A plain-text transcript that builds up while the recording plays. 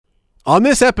On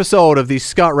this episode of the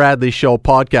Scott Radley Show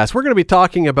podcast, we're going to be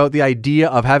talking about the idea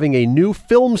of having a new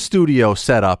film studio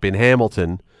set up in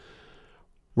Hamilton.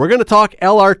 We're going to talk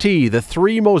LRT, the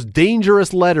three most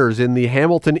dangerous letters in the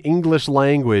Hamilton English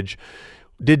language.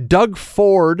 Did Doug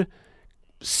Ford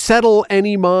settle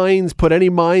any minds, put any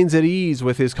minds at ease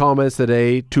with his comments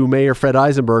today to Mayor Fred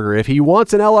Eisenberger? If he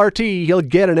wants an LRT, he'll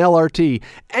get an LRT.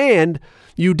 And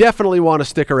you definitely want to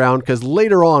stick around because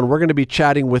later on we're going to be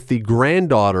chatting with the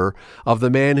granddaughter of the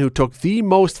man who took the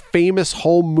most famous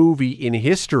home movie in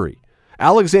history.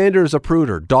 Alexandra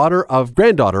Zapruder,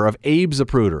 granddaughter of Abe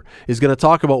Zapruder, is going to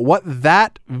talk about what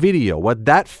that video, what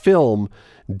that film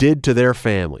did to their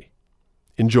family.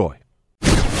 Enjoy.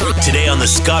 Today on the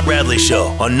Scott Radley Show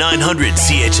on 900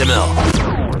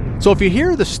 CHML. So if you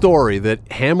hear the story that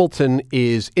Hamilton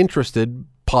is interested,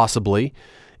 possibly,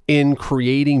 in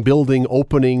creating, building,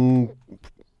 opening,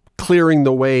 clearing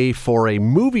the way for a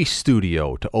movie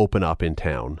studio to open up in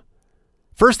town,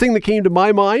 first thing that came to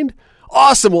my mind,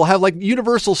 awesome, we'll have like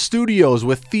Universal Studios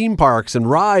with theme parks and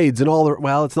rides and all that.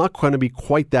 Well, it's not going to be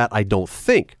quite that, I don't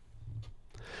think.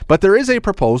 But there is a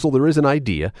proposal, there is an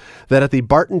idea that at the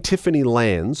Barton Tiffany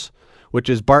Lands, which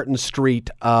is Barton Street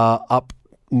up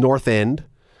North End,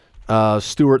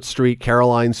 Stewart Street,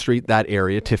 Caroline Street, that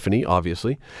area, Tiffany,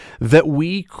 obviously, that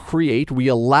we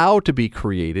allow to be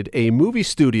created a movie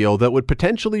studio that would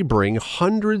potentially bring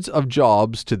hundreds of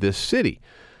jobs to this city.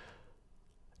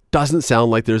 Doesn't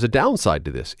sound like there's a downside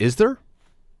to this, is there?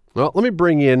 Well, let me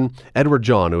bring in Edward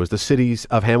John, who is the City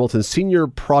of Hamilton's Senior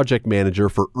Project Manager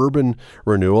for Urban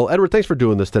Renewal. Edward, thanks for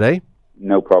doing this today.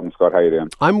 No problem, Scott. How are you doing?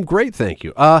 I'm great, thank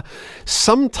you.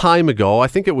 Some time ago, I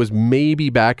think it was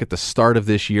maybe back at the start of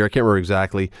this year, I can't remember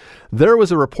exactly, there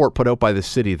was a report put out by the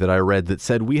city that I read that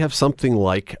said we have something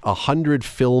like 100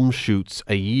 film shoots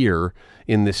a year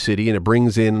in this city, and it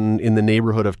brings in the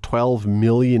neighborhood of $12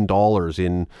 million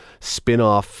in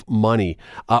spin-off money.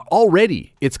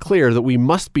 Already, it's clear that we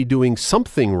must be doing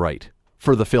something right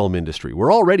for the film industry.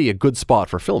 We're already a good spot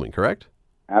for filming, correct?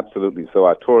 Absolutely. So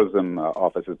our tourism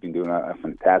office has been doing a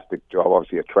fantastic job,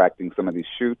 obviously attracting some of these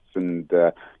shoots and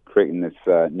creating this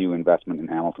new investment in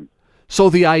Hamilton. So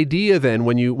the idea then,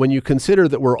 when you consider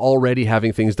that we're already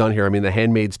having things done here, I mean, The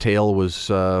Handmaid's Tale was,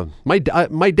 my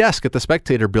desk at the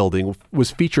Spectator building was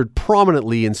featured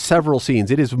prominently in several scenes.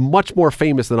 It is much more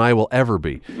famous than I will ever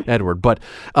be, Edward, but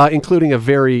including a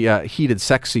very heated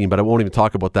sex scene, but I won't even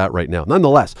talk about that right now.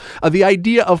 Nonetheless, the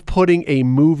idea of putting a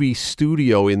movie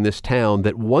studio in this town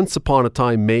that once upon a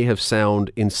time may have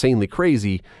sounded insanely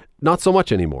crazy, not so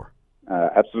much anymore.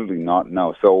 Absolutely not,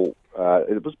 no. So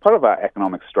it was part of our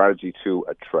economic strategy to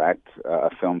attract a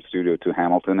film studio to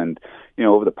Hamilton. And,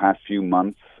 over the past few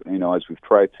months, as we've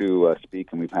tried to speak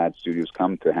and we've had studios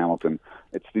come to Hamilton,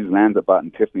 it's these lands at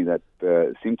Barton Tiffany that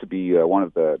seem to be one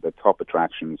of the top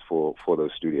attractions for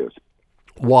those studios.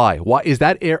 Why? Why is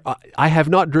that? I have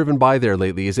not driven by there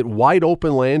lately. Is it wide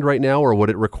open land right now, or would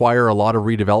it require a lot of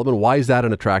redevelopment? Why is that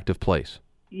an attractive place?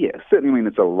 Yeah, certainly. I mean,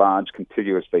 it's a large,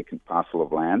 contiguous, vacant parcel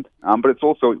of land, but it's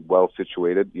also well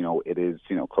situated. It is,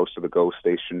 close to the GO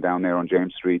station down there on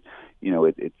James Street.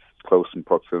 It's close in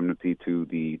proximity to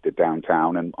the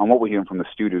downtown. And what we're hearing from the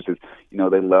studios is,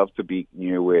 they love to be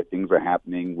near where things are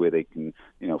happening, where they can,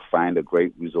 find a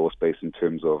great resource base in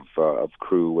terms of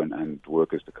crew and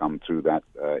workers to come through that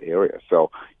area.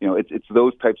 So, it's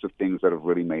those types of things that have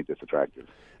really made this attractive.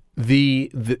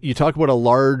 You talk about a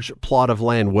large plot of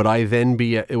land. Would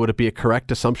it be a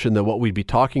correct assumption that what we'd be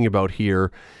talking about here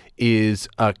is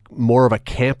more of a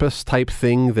campus type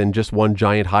thing than just one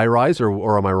giant high rise,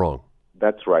 or am I wrong?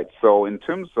 That's right. So in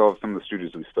terms of some of the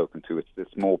studios we've spoken to, it's this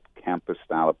more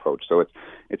campus-style approach. So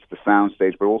it's the sound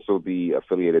stage, but also the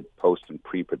affiliated post- and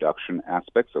pre-production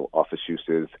aspects, so office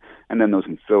uses, and then those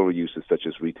ancillary uses such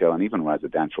as retail and even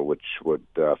residential, which would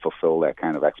fulfill that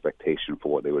kind of expectation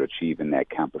for what they would achieve in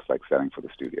that campus-like setting for the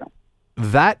studio.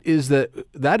 That is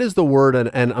the word,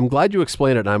 and I'm glad you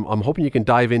explained it. And I'm hoping you can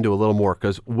dive into a little more,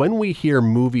 because when we hear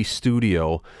movie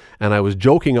studio, and I was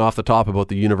joking off the top about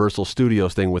the Universal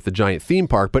Studios thing with the giant theme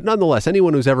park, but nonetheless,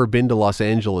 anyone who's ever been to Los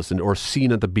Angeles or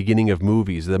seen at the beginning of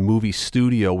movies, the movie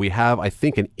studio, we have, I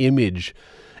think, an image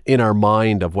in our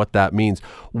mind of what that means.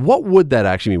 What would that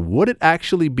actually mean? Would it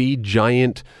actually be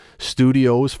giant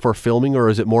studios for filming, or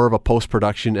is it more of a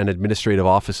post-production and administrative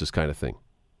offices kind of thing?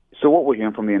 So what we're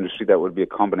hearing from the industry, that would be a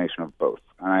combination of both.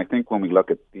 And I think when we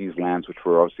look at these lands, which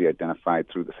were obviously identified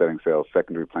through the setting sales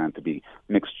secondary plan to be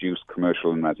mixed use,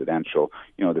 commercial and residential,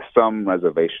 there's some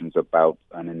reservations about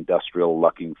an industrial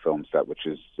looking film set, which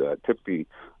is typically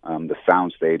the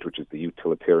sound stage, which is the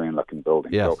utilitarian looking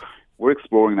building. Yes. So we're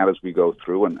exploring that as we go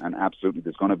through, and absolutely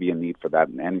there's going to be a need for that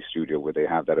in any studio where they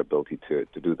have that ability to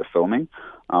do the filming.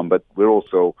 But we're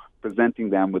also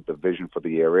presenting them with the vision for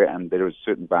the area, and there is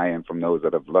certain buy-in from those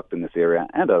that have looked in this area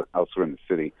and elsewhere in the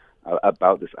city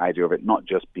about this idea of it not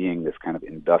just being this kind of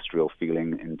industrial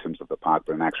feeling in terms of the park,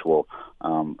 but an actual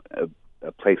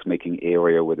a place-making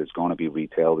area where there's going to be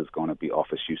retail, there's going to be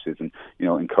office uses, and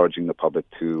encouraging the public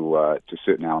to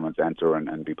certain elements enter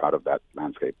and be part of that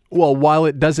landscape. Well, while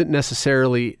it doesn't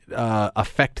necessarily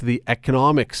affect the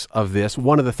economics of this,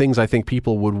 one of the things I think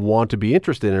people would want to be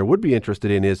interested in or would be interested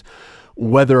in is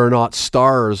whether or not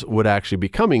stars would actually be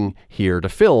coming here to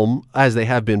film as they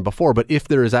have been before. But if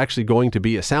there is actually going to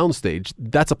be a soundstage,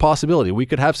 that's a possibility. We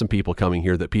could have some people coming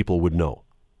here that people would know.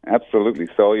 Absolutely.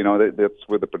 So, that's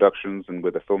where the productions and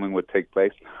where the filming would take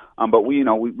place. But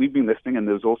we've been listening, and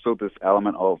there's also this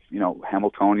element of,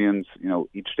 Hamiltonians,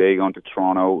 each day going to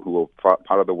Toronto who are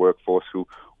part of the workforce who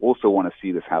also want to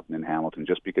see this happen in Hamilton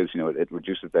just because, it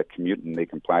reduces that commute and they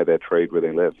can ply their trade where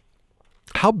they live.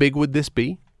 How big would this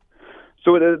be?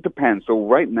 So it depends. So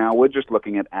right now we're just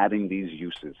looking at adding these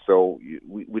uses. So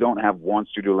we don't have one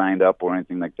studio lined up or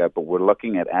anything like that, but we're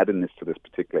looking at adding this to this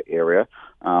particular area.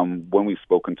 When we've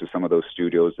spoken to some of those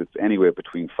studios, it's anywhere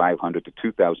between 500 to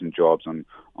 2,000 jobs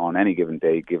on any given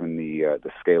day, given the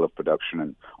scale of production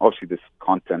and obviously this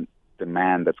content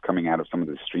demand that's coming out of some of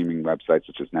the streaming websites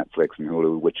such as Netflix and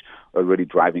Hulu, which are really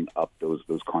driving up those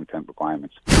content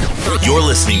requirements. You're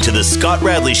listening to the Scott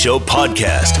Radley Show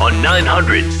podcast on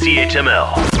 900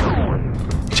 CHML.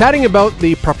 Chatting about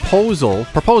the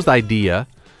proposed idea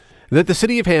that the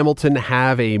city of Hamilton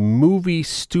have a movie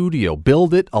studio,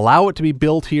 build it, allow it to be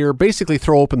built here, basically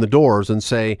throw open the doors and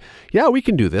say, yeah, we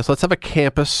can do this. Let's have a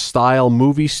campus-style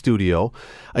movie studio.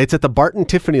 It's at the Barton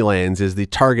Tiffany Lands is the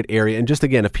target area. And just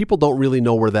again, if people don't really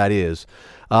know where that is,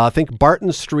 think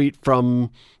Barton Street from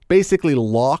basically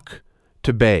Lock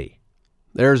to Bay.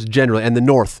 There's generally, and the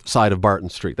north side of Barton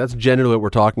Street. That's generally what we're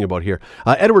talking about here.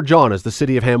 Edward John is the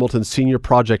City of Hamilton's Senior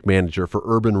Project Manager for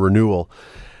Urban Renewal.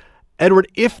 Edward,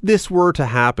 if this were to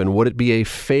happen, would it be a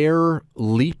fair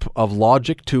leap of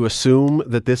logic to assume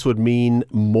that this would mean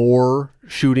more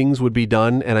shootings would be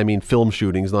done? And I mean film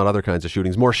shootings, not other kinds of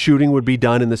shootings. More shooting would be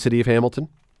done in the city of Hamilton?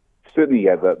 Certainly,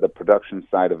 yeah, the production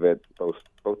side of it, both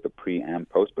the pre and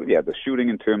post. But yeah, the shooting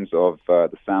in terms of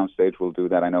the soundstage will do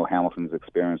that. I know Hamilton's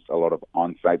experienced a lot of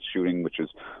on-site shooting, which is,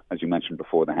 as you mentioned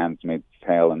before, The Handmaid's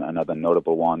Tale and other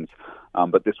notable ones.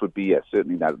 But this would be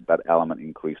certainly that element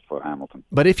increased for Hamilton.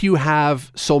 But if you have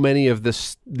so many of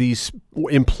these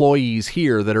employees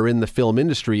here that are in the film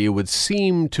industry, it would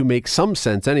seem to make some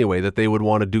sense anyway that they would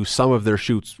want to do some of their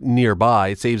shoots nearby.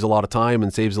 It saves a lot of time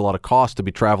and saves a lot of cost to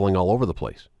be traveling all over the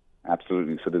place.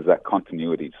 Absolutely. So there's that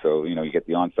continuity. So, you get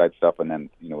the on-site stuff and then,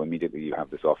 immediately you have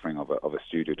this offering of a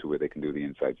studio to where they can do the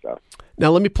inside stuff. Now,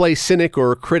 let me play cynic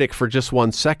or critic for just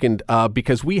 1 second,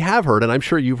 because we have heard, and I'm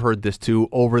sure you've heard this too,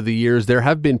 over the years, there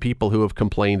have been people who have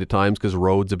complained at times because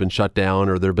roads have been shut down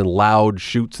or there have been loud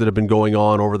shoots that have been going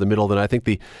on over the middle of the night. I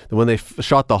think when they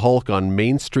shot the Hulk on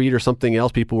Main Street or something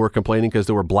else, people were complaining because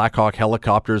there were Black Hawk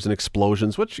helicopters and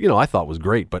explosions, which, I thought was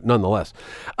great, but nonetheless.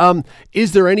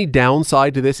 Is there any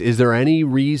downside to this? Is there any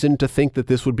reason to think that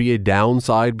this would be a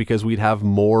downside because we'd have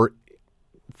more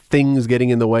things getting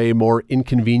in the way, more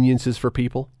inconveniences for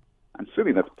people? And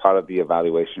certainly that's part of the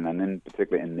evaluation, and in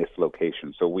particular in this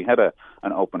location. So we had an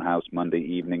open house Monday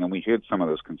evening, and we heard some of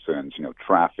those concerns,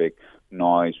 traffic,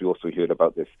 noise. We also heard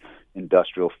about this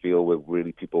industrial feel where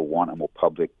really people want a more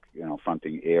public,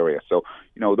 fronting area. So,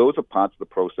 those are parts of the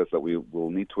process that we will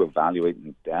need to evaluate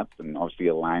in depth and obviously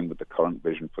align with the current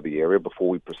vision for the area before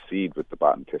we proceed with the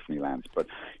Barton Tiffany Lands. But,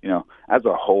 as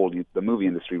a whole, the movie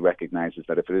industry recognizes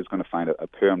that if it is going to find a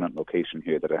permanent location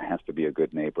here, that it has to be a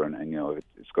good neighbor and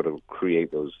it's got to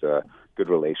create those good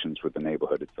relations with the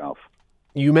neighborhood itself.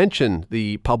 You mentioned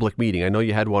the public meeting. I know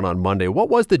you had one on Monday. What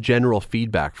was the general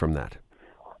feedback from that?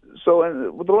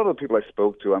 So with a lot of the people I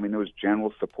spoke to, there was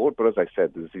general support, but as I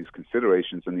said, there's these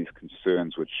considerations and these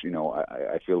concerns which,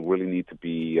 I feel really need to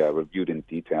be reviewed in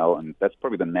detail, and that's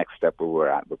probably the next step where we're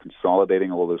at. We're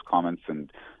consolidating all those comments,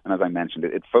 and as I mentioned,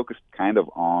 it focused kind of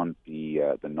on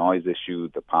the noise issue,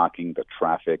 the parking, the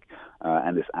traffic,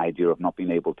 and this idea of not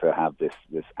being able to have this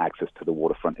access to the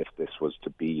waterfront if this was to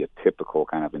be a typical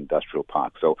kind of industrial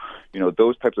park. So,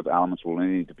 those types of elements will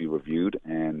need to be reviewed,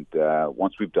 and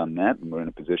once we've done that and we're in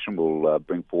a position, we'll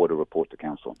bring forward a report to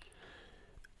council.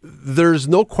 There's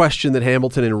no question that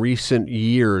Hamilton in recent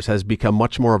years has become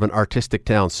much more of an artistic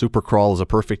town. Supercrawl is a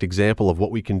perfect example of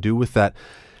what we can do with that.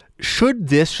 should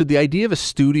the idea of a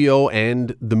studio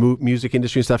and the music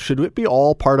industry and stuff, should it be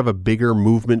all part of a bigger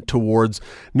movement towards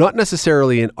not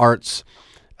necessarily an arts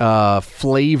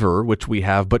flavor, which we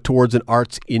have, but towards an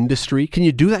arts industry? Can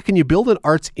you do that? Can you build an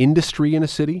arts industry in a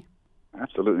city?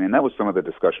 Absolutely, and that was some of the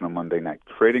discussion on Monday night.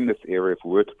 Creating this area, if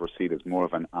we were to proceed, as more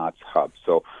of an arts hub.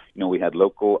 So, we had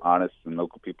local artists and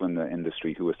local people in the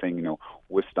industry who were saying,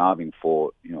 we're starving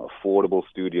for, affordable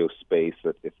studio space,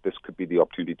 that if this could be the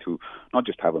opportunity to not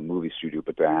just have a movie studio,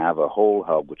 but to have a whole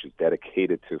hub which is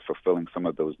dedicated to fulfilling some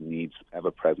of those needs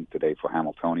ever present today for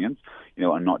Hamiltonians,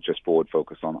 and not just forward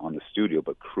focus on the studio,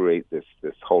 but create this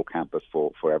whole campus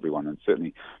for everyone. And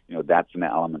certainly, that's an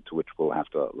element to which we'll have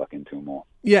to look into more.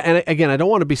 Yeah, and again, I don't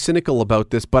want to be cynical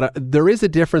about this, but there is a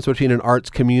difference between an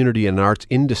arts community and an arts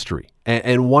industry.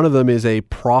 And one of them is a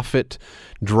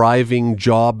profit-driving,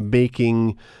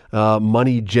 job-making,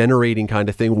 money-generating kind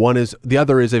of thing. The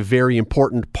other is a very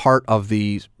important part of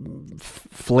the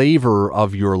flavor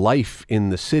of your life in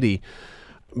the city.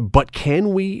 But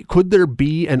could there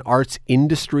be an arts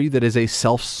industry that is a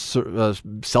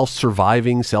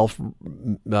self-surviving,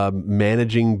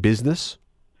 self-managing business?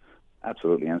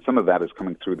 Absolutely, and some of that is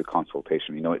coming through the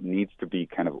consultation. It needs to be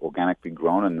kind of organically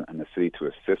grown and the city to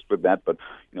assist with that. But,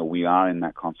 we are in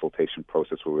that consultation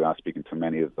process where we are speaking to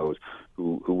many of those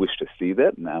who wish to see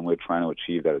that, and we're trying to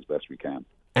achieve that as best we can.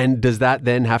 And does that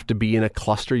then have to be in a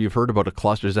cluster? You've heard about a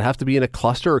cluster. Does it have to be in a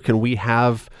cluster, or can we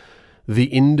have the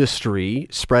industry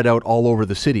spread out all over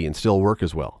the city and still work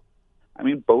as well?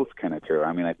 Both can occur.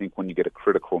 I think when you get a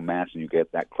critical mass and you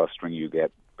get that clustering, you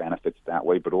get benefits that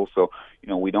way. But also,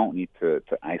 we don't need to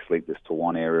isolate this to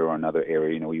one area or another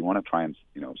area. We want to try and,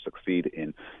 succeed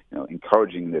in,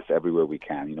 encouraging this everywhere we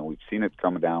can. We've seen it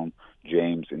come down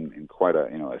James in quite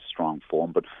a strong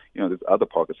form. But, there's other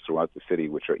pockets throughout the city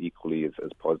which are equally as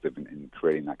positive in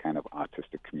creating that kind of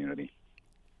artistic community.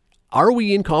 Are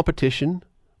we in competition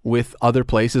with other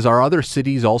places? Are other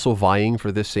cities also vying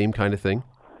for this same kind of thing?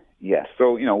 Yes,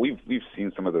 so we've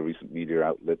seen some of the recent media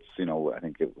outlets. I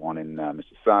think one in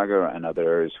Mississauga and other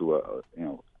areas who are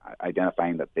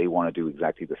identifying that they want to do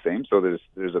exactly the same. So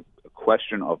there's a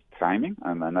question of timing,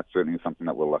 and that's certainly something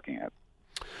that we're looking at.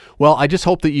 Well, I just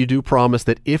hope that you do promise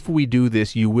that if we do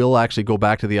this, you will actually go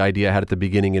back to the idea I had at the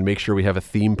beginning and make sure we have a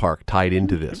theme park tied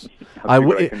into this.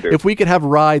 If we could have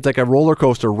rides like a roller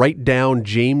coaster right down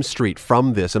James Street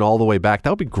from this and all the way back, that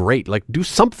would be great. Like, do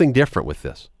something different with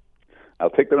this. I'll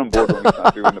take that on board when we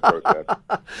start doing the process.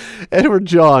 Edward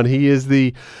John, he is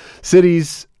the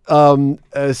city's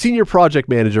senior project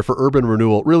manager for Urban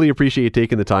Renewal. Really appreciate you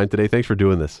taking the time today. Thanks for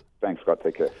doing this. Thanks, Scott.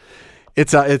 Take care.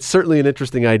 It's certainly an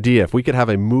interesting idea. If we could have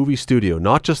a movie studio,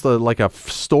 not just like a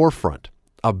storefront,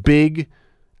 a big,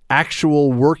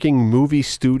 actual working movie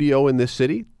studio in this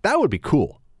city, that would be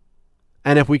cool.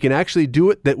 And if we can actually do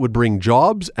it, that would bring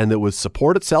jobs and that would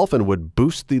support itself and would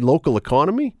boost the local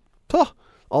economy,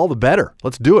 all the better.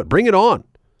 Let's do it. Bring it on.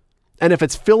 And if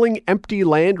it's filling empty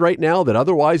land right now that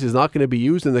otherwise is not going to be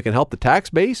used and that can help the tax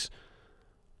base,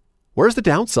 where's the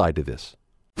downside to this?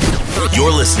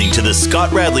 You're listening to the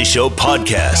Scott Radley Show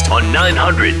podcast on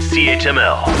 900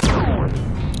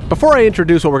 CHML. Before I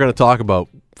introduce what we're going to talk about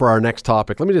for our next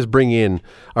topic, let me just bring in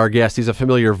our guest. He's a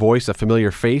familiar voice, a familiar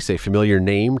face, a familiar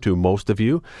name to most of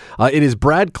you. It is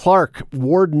Brad Clark,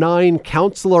 Ward 9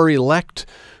 Councillor-elect,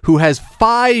 who has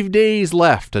 5 days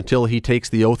left until he takes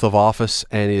the oath of office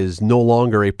and is no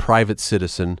longer a private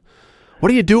citizen.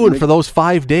 What are you doing for those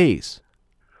 5 days?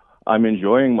 I'm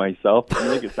enjoying myself. I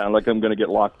make it sound like I'm going to get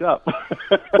locked up.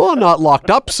 Well, not locked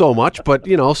up so much, but,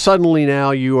 suddenly now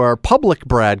you are public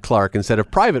Brad Clark instead of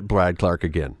private Brad Clark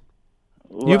again.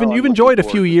 Well, you've enjoyed a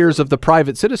few years of the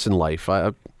private citizen life.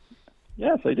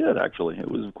 Yes, I did, actually.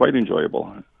 It was quite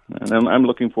enjoyable. And I'm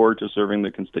looking forward to serving the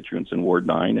constituents in Ward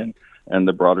 9 and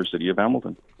the broader city of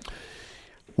Hamilton.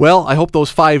 Well, I hope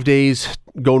those 5 days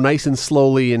go nice and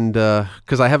slowly, and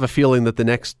because I have a feeling that the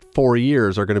next 4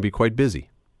 years are going to be quite busy.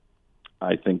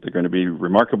 I think they're going to be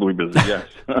remarkably busy, yes.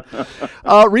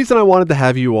 Reason I wanted to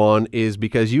have you on is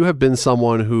because you have been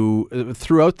someone who,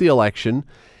 throughout the election,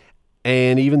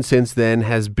 and even since then,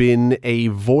 has been a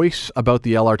voice about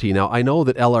the LRT. Now, I know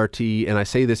that LRT, and I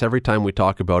say this every time we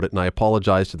talk about it, and I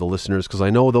apologize to the listeners, because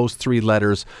I know those 3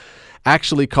 letters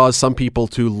actually cause some people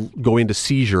to go into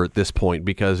seizure at this point,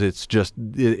 because it's just,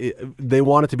 they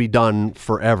want it to be done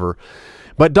forever.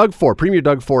 But Premier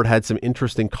Doug Ford had some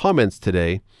interesting comments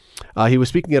today. He was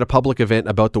speaking at a public event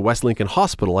about the West Lincoln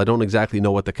Hospital. I don't exactly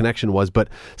know what the connection was, but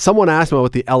someone asked him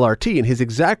about the LRT, and his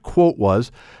exact quote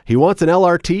was, he wants an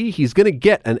LRT, he's going to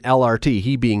get an LRT,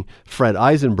 he being Fred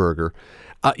Eisenberger.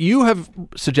 You have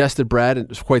suggested,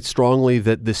 Brad, quite strongly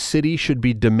that the city should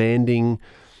be demanding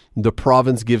the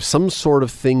province give some sort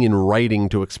of thing in writing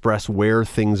to express where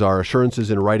things are, assurances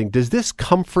in writing. Does this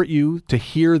comfort you to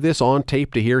hear this on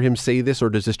tape, to hear him say this, or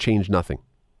does this change nothing?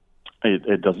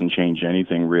 It doesn't change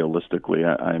anything realistically.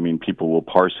 I mean, people will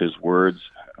parse his words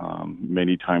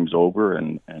many times over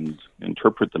and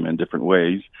interpret them in different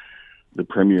ways. The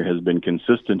Premier has been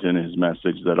consistent in his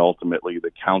message that ultimately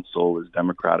the council is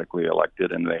democratically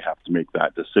elected and they have to make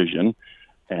that decision.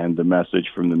 And the message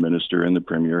from the Minister and the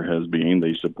Premier has been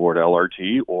they support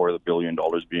LRT or the $1 billion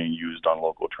being used on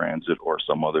local transit or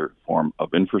some other form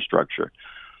of infrastructure.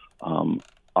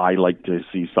 I like to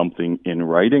see something in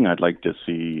writing. I'd like to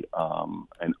see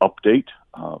an update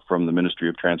from the Ministry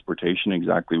of Transportation,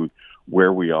 exactly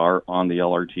where we are on the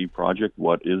LRT project,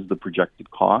 what is the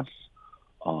projected costs,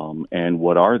 and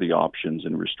what are the options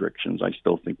and restrictions. I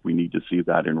still think we need to see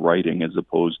that in writing as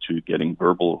opposed to getting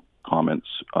verbal comments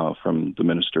from the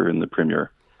Minister and the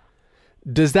Premier.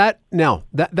 Does that now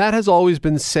that has always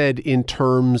been said in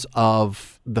terms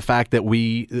of the fact that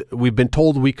we've been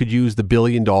told we could use the $1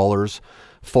 billion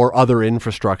for other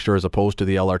infrastructure as opposed to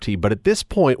the LRT. But at this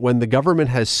point, when the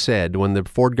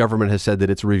Ford government has said that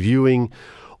it's reviewing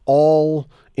all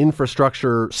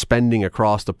infrastructure spending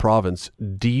across the province,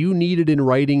 do you need it in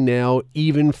writing now,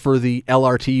 even for the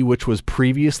LRT, which was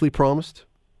previously promised?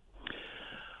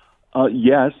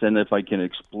 Yes, and if I can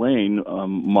explain,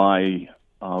 my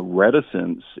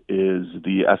reticence is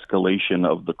the escalation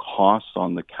of the costs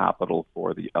on the capital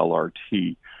for the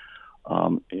LRT.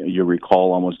 You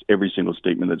recall almost every single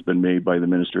statement that's been made by the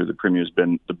Minister, the Premier, has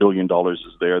been the $1 billion is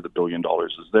there, the $1 billion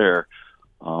is there.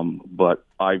 But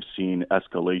I've seen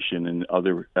escalation in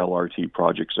other LRT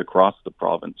projects across the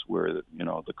province where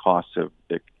the costs have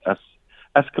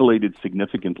escalated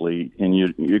significantly,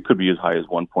 and it could be as high as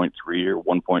 1.3 or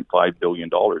 1.5 billion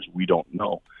dollars. We don't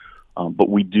know, but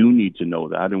we do need to know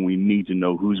that, and we need to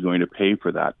know who's going to pay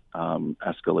for that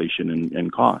escalation in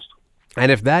cost. And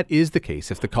if that is the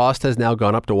case, if the cost has now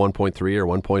gone up to 1.3 or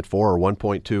 1.4 or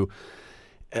 1.2,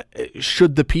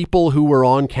 should the people who were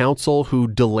on council who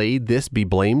delayed this be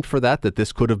blamed for that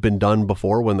this could have been done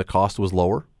before when the cost was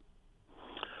lower?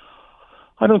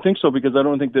 I don't think so, because I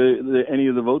don't think any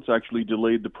of the votes actually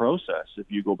delayed the process. If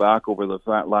you go back over the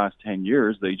last 10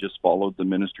 years, they just followed the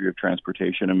Ministry of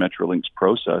Transportation and Metrolink's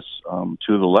process to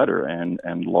the letter,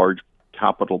 and large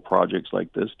capital projects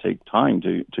like this take time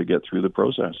to get through the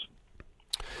process.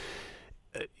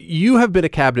 You have been a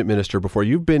cabinet minister before.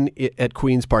 You've been at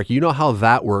Queen's Park. You know how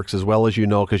that works as well as you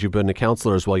know, because you've been a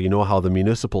councillor as well. You know how the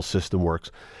municipal system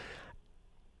works.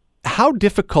 How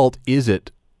difficult is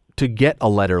it to get a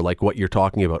letter like what you're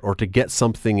talking about, or to get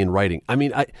something in writing? I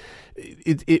mean,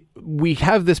 we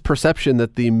have this perception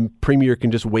that the Premier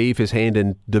can just wave his hand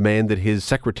and demand that his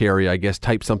secretary, I guess,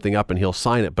 type something up and he'll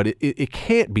sign it. But it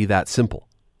can't be that simple.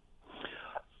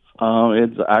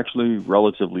 It's actually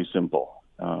relatively simple.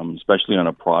 Especially on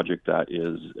a project that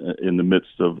is in the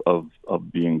midst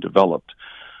of being developed.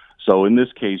 So in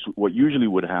this case, what usually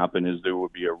would happen is there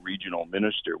would be a regional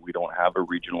minister. We don't have a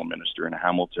regional minister in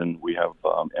Hamilton. We have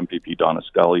MPP Donna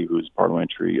Scully, who is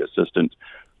parliamentary assistant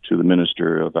to the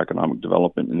Minister of Economic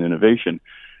Development and Innovation.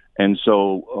 And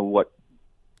so what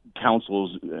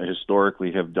councils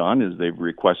historically have done is they've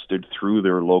requested through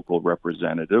their local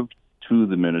representative to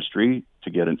the ministry to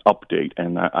get an update,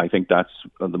 and I think that's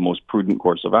the most prudent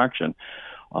course of action.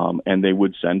 And they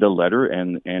would send a letter,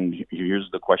 and here's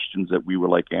the questions that we would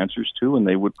like answers to, and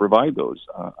they would provide those.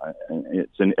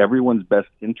 It's in everyone's best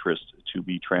interest to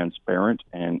be transparent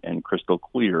and crystal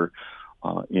clear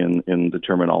in the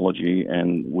terminology,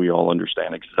 and we all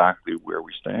understand exactly where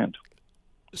we stand.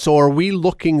 So are we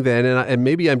looking then, and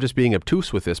maybe I'm just being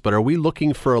obtuse with this, but are we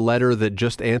looking for a letter that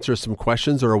just answers some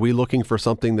questions, or are we looking for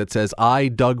something that says, I,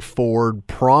 Doug Ford,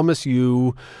 promise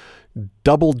you,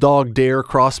 double dog dare,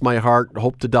 cross my heart,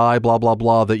 hope to die, blah, blah,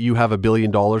 blah, that you have $1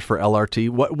 billion for LRT?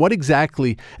 What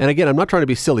exactly, and again, I'm not trying to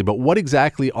be silly, but what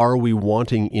exactly are we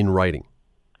wanting in writing?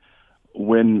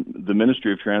 When the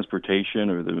Ministry of Transportation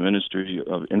or the Ministry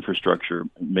of Infrastructure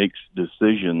makes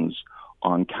decisions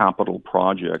on capital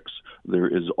projects, there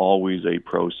is always a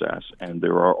process, and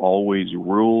there are always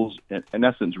rules, in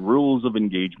essence, rules of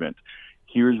engagement.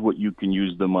 Here's what you can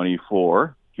use the money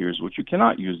for. Here's what you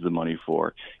cannot use the money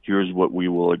for. Here's what we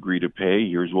will agree to pay.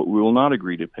 Here's what we will not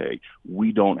agree to pay.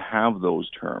 We don't have those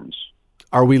terms.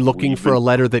 Are we looking for a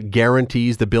letter that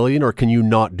guarantees the $1 billion, or can you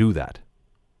not do that?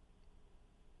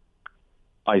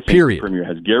 I think the Premier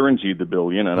has guaranteed the $1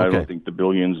 billion, and okay. I don't think the $1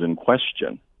 billion's in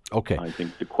question. Okay. I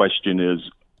think the question is,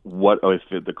 what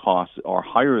if the costs are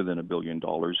higher than $1 billion?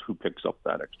 Who picks up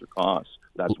that extra cost?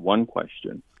 That's one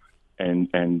question.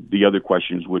 And the other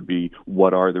questions would be,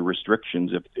 what are the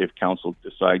restrictions if council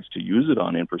decides to use it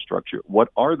on infrastructure? What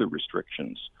are the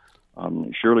restrictions?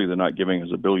 Surely they're not giving us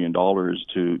 $1 billion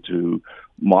to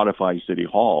modify City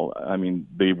Hall. I mean,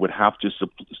 they would have to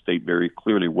state very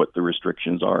clearly what the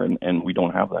restrictions are, and we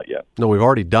don't have that yet. No, we've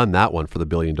already done that one for the $1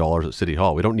 billion at City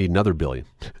Hall. We don't need another $1 billion.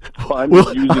 Well, I'm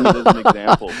just using it as an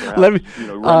example. Perhaps,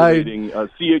 renovating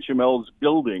CHML's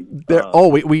building.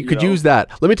 We could use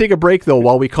that. Let me take a break, though,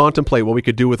 while we contemplate what we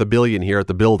could do with $1 billion here at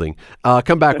the building.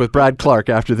 Come back with Brad Clark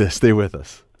after this. Stay with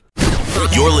us.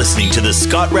 You're listening to the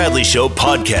Scott Radley Show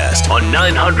podcast on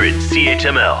 900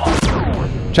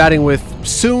 CHML. Chatting with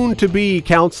soon-to-be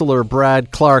Councillor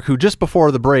Brad Clark, who just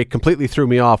before the break completely threw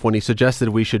me off when he suggested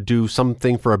we should do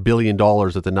something for $1 billion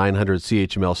at the 900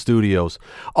 CHML studios.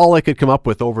 All I could come up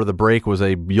with over the break was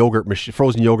a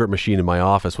frozen yogurt machine in my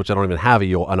office, which I don't even have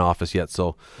an office yet,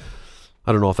 so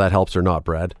I don't know if that helps or not,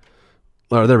 Brad.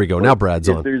 Oh, there we go. Now Brad's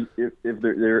on. If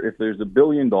there's $1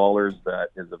 billion that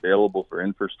is available for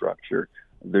infrastructure,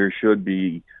 there should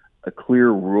be a clear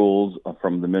rules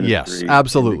from the ministry. Yes,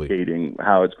 absolutely. Indicating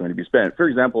how it's going to be spent. For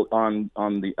example, on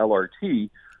the LRT,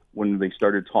 when they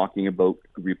started talking about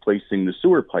replacing the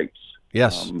sewer pipes,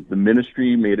 yes, the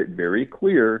ministry made it very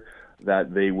clear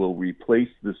that they will replace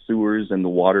the sewers and the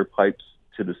water pipes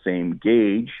to the same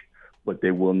gauge, but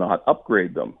they will not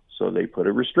upgrade them. So they put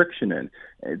a restriction in.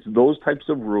 It's those types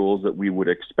of rules that we would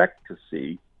expect to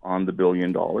see on the $1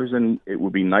 billion, and it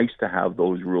would be nice to have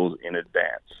those rules in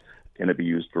advance. Can it be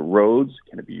used for roads?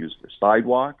 Can it be used for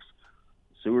sidewalks,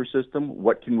 sewer system?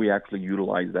 What can we actually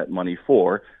utilize that money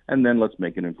for? And then let's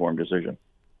make an informed decision.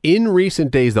 In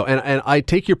recent days, though, and I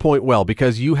take your point well,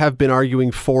 because you have been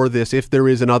arguing for this. If there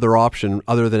is another option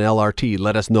other than LRT,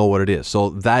 let us know what it is. So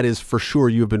that is for sure.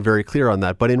 You've been very clear on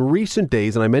that. But in recent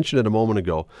days, and I mentioned it a moment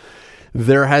ago,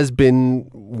 there has been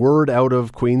word out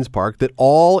of Queen's Park that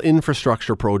all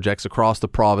infrastructure projects across the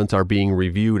province are being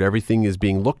reviewed. Everything is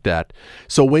being looked at.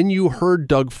 So when you heard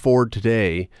Doug Ford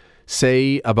today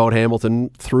say about Hamilton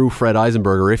through Fred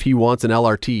Eisenberger, if he wants an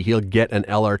LRT, he'll get an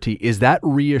LRT. Is that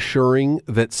reassuring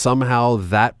that somehow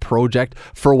that project,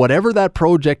 for whatever that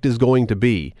project is going to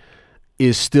be,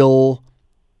 is still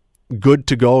good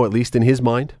to go, at least in his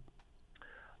mind?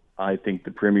 I think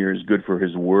the Premier is good for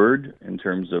his word in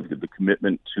terms of the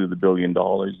commitment to the $1 billion,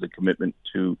 the commitment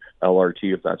to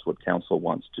LRT, if that's what Council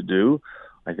wants to do.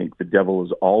 I think the devil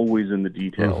is always in the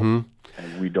details,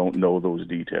 and we don't know those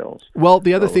details. Well,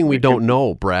 the other thing we don't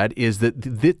know, Brad, is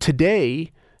that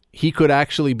today he could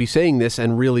actually be saying this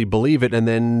and really believe it, and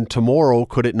then tomorrow,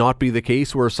 could it not be the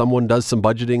case where someone does some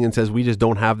budgeting and says, we just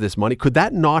don't have this money? Could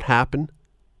that not happen?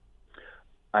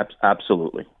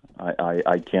 Absolutely.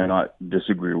 I cannot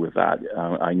disagree with that.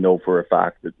 I know for a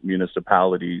fact that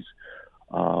municipalities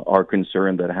are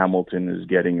concerned that Hamilton is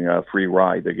getting a free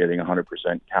ride. They're getting 100%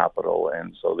 capital,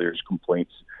 and so there's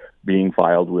complaints being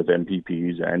filed with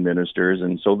MPPs and ministers,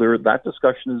 and so that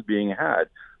discussion is being had.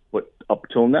 But up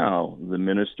till now, the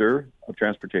Minister of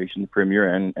Transportation, the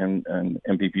Premier, and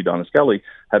MPP Donna Skelly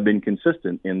have been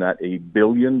consistent in that $1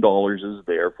 billion is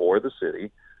there for the city.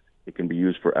 It can be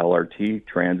used for LRT,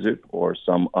 transit, or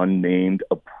some unnamed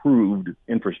approved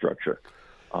infrastructure.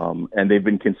 And they've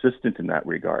been consistent in that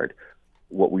regard.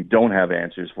 What we don't have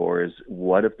answers for is,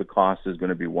 what if the cost is going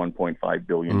to be $1.5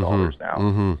 billion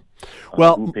now?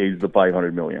 Well, who pays the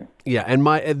 $500 million? Yeah, and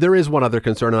there is one other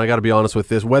concern, and I got to be honest with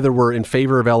this, whether we're in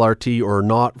favor of LRT or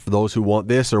not, for those who want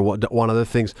this or want other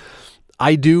things.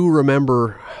 I do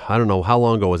remember, I don't know, how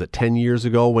long ago was it, 10 years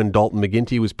ago, when Dalton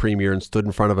McGuinty was Premier and stood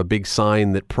in front of a big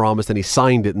sign that promised, and he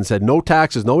signed it and said, no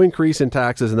taxes, no increase in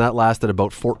taxes, and that lasted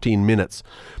about 14 minutes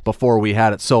before we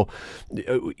had it. So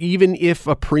even if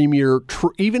a Premier,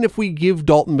 even if we give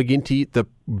Dalton McGuinty the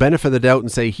benefit of the doubt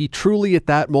and say he truly at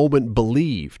that moment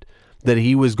believed that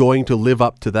he was going to live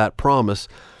up to that promise,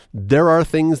 there are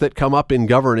things that come up in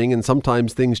governing, and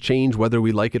sometimes things change whether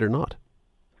we like it or not.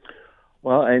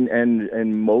 Well,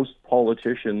 and most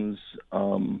politicians,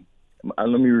 let me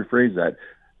rephrase that.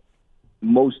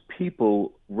 Most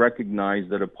people recognize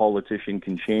that a politician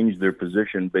can change their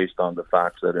position based on the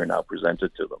facts that are now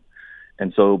presented to them.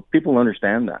 And so people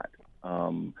understand that.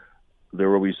 There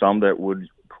will be some that would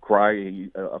cry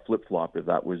a flip-flop if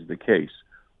that was the case.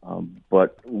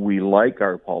 But we like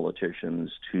our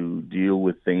politicians to deal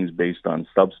with things based on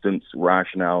substance,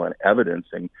 rationale, and evidence,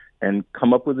 and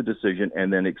come up with a decision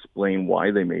and then explain why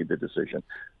they made the decision.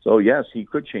 So, yes, he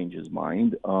could change his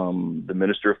mind. The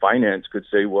Minister of Finance could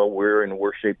say, well, we're in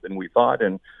worse shape than we thought,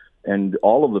 and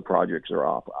all of the projects are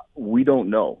off. We don't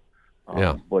know.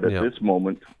 But at this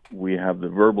moment, we have the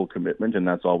verbal commitment, and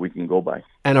that's all we can go by.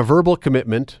 And a verbal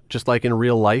commitment, just like in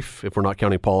real life, if we're not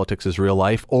counting politics as real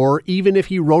life, or even if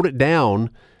he wrote it down,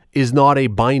 is not a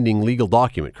binding legal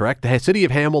document, correct? The city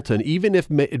of Hamilton, even if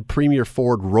Premier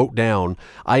Ford wrote down,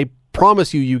 I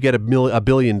promise you get $1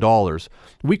 billion,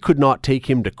 we could not take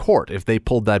him to court if they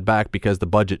pulled that back because the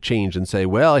budget changed and say,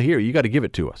 well, here, you got to give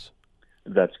it to us.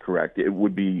 That's correct. It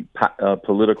would be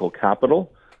political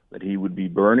capital that he would be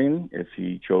burning if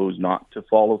he chose not to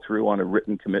follow through on a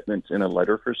written commitment in a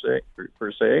letter per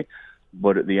se.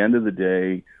 But at the end of the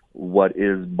day, what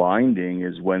is binding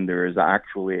is when there is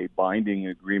actually a binding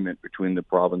agreement between the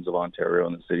province of Ontario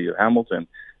and the city of Hamilton.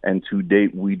 And to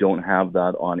date, we don't have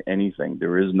that on anything.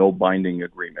 There is no binding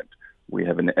agreement. We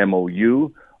have an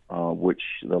MOU, which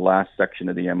the last section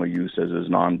of the MOU says is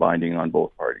non-binding on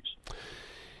both parties.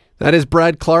 That is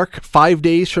Brad Clark. 5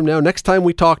 days from now, next time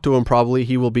we talk to him, probably,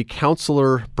 he will be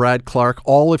Councillor Brad Clark.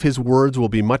 All of his words will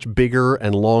be much bigger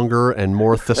and longer and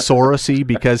more thesaurus-y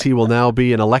because he will now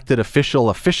be an elected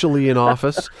official officially in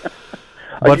office.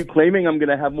 Are you claiming I'm going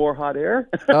to have more hot air?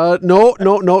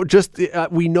 No. Just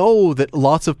we know that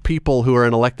lots of people who are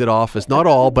in elected office, not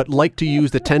all, but like to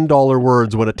use the $10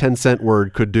 words when a 10-cent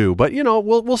word could do. But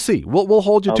we'll see. We'll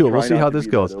hold you to it. We'll see how this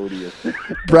goes.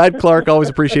 Brad Clark, always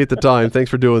appreciate the time.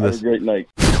 Thanks for doing this. Have a great night.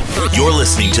 You're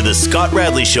listening to the Scott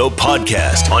Radley Show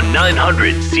podcast on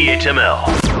 900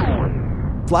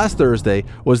 CHML. Last Thursday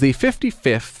was the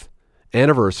 55th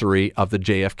anniversary of the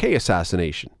JFK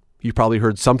assassination. You probably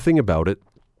heard something about it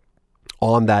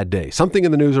on that day. Something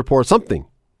in the news report, something.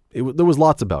 There was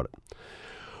lots about it.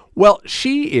 Well,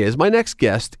 my next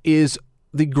guest is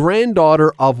the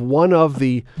granddaughter of one of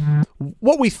the,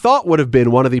 what we thought would have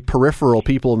been one of the peripheral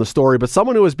people in the story, but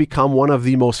someone who has become one of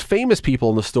the most famous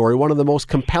people in the story, one of the most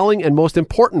compelling and most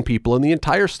important people in the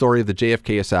entire story of the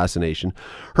JFK assassination.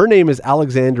 Her name is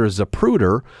Alexandra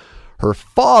Zapruder.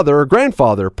 Her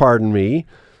grandfather,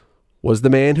 was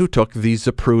the man who took the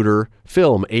Zapruder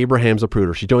film, Abraham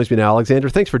Zapruder. She joins me now.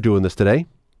 Alexandra, thanks for doing this today.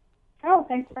 Oh,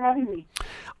 thanks for having me.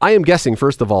 I am guessing,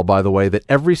 first of all, by the way, that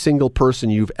every single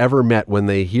person you've ever met when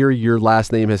they hear your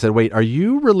last name has said, wait, are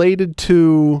you related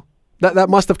to... That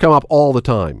must have come up all the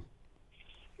time.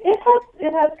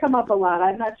 It has come up a lot.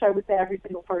 I'm not sure I would say every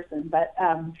single person, but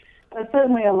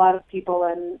certainly a lot of people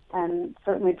and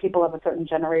certainly people of a certain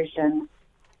generation.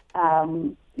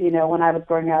 When I was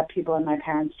growing up, people in my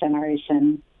parents'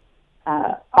 generation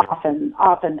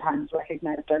oftentimes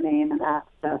recognized their name and asked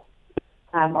us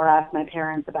or asked my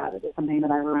parents about it. It's something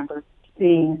that I remember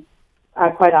seeing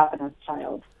quite often as a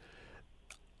child.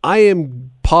 I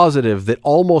am positive that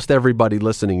almost everybody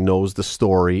listening knows the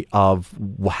story of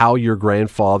how your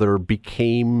grandfather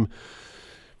became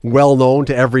well known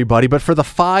to everybody. But for the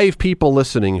 5 people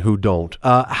listening who don't,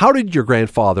 how did your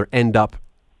grandfather end up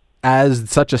as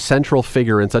such a central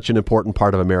figure and such an important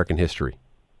part of American history?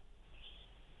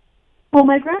 Well,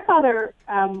 my grandfather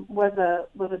was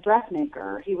a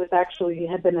dressmaker. He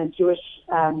had been a Jewish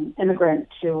immigrant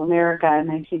to America in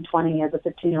 1920 as a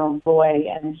 15-year-old boy,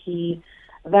 and he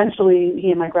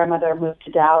and my grandmother moved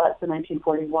to Dallas in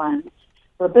 1941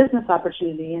 for a business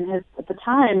opportunity. And at the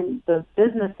time, the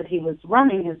business that he was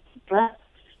running, his dress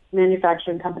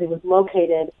manufacturing company, was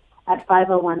located at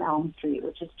 501 Elm Street,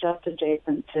 which is just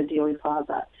adjacent to Dealey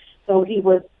Plaza. So he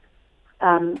was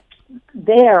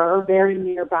there, very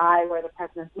nearby where the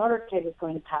President's motorcade was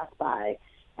going to pass by.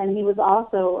 And he was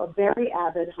also a very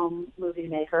avid home movie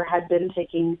maker, had been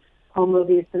taking home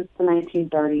movies since the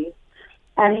 1930s.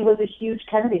 And he was a huge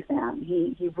Kennedy fan.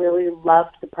 He really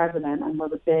loved the president and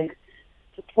was a big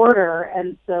supporter.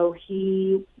 And so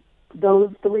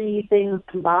those 3 things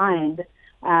combined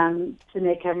to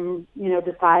make him,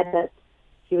 decide that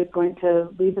he was going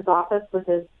to leave his office with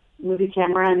his movie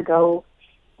camera and go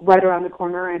right around the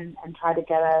corner and try to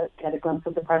get a glimpse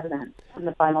of the president in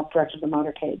the final stretch of the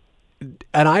motorcade.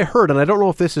 And I heard, and I don't know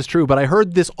if this is true, but I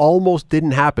heard this almost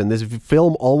didn't happen. This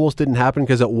film almost didn't happen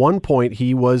because at one point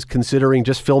he was considering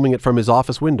just filming it from his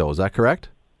office window. Is that correct?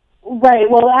 Right.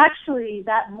 Well, actually,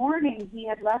 that morning he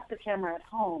had left the camera at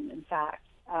home, in fact.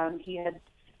 He had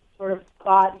sort of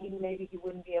thought maybe he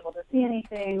wouldn't be able to see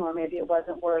anything, or maybe it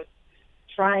wasn't worth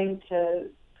trying to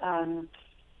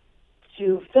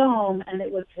film, and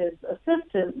it was his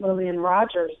assistant, Lillian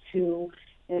Rogers, who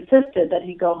insisted that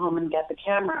he go home and get the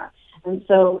camera. And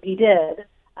so he did.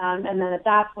 And then at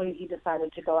that point, he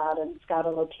decided to go out and scout a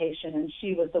location, and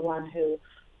she was the one who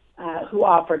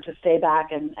offered to stay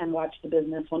back and watch the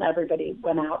business when everybody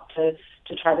went out to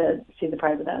try to see the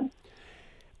president.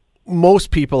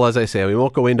 most people, as I say, we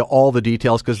won't go into all the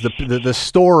details because the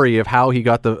story of how he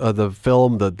got the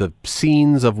film, the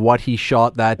scenes of what he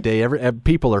shot that day,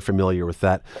 people are familiar with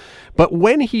that. But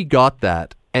when he got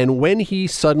that, and when he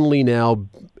suddenly now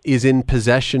is in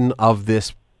possession of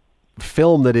this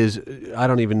film that is, I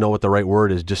don't even know what the right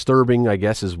word is, disturbing, I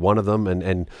guess, is one of them,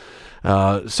 and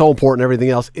so important, everything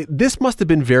else. This must have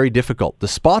been very difficult. The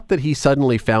spot that he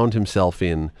suddenly found himself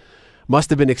in must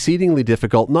have been exceedingly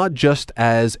difficult, not just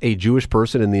as a Jewish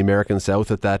person in the American South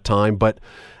at that time, but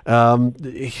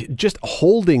just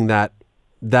holding that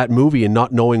movie and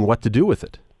not knowing what to do with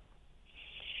it.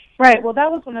 Right. Well, that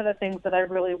was one of the things that I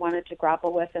really wanted to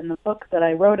grapple with in the book that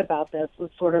I wrote about this, was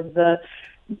sort of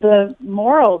the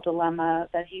moral dilemma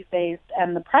that he faced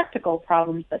and the practical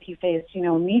problems that he faced. You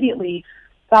know, immediately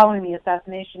following the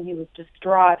assassination, he was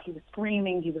distraught. He was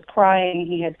screaming. He was crying.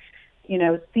 He had,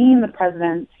 seen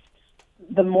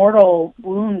the mortal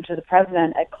wound to the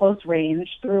president at close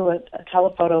range through a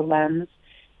telephoto lens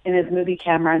in his movie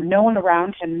camera. No one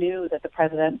around him knew that the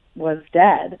president was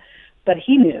dead, but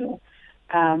he knew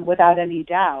without any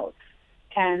doubt.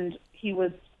 And he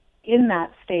was in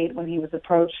that state when he was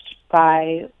approached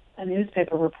by a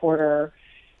newspaper reporter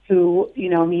who,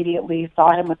 immediately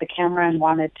saw him with the camera and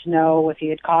wanted to know if he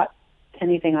had caught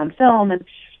anything on film. And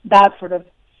that sort of,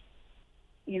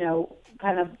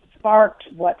 kind of sparked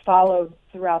what followed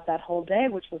throughout that whole day,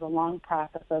 which was a long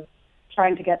process of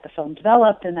trying to get the film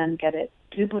developed and then get it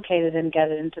duplicated and get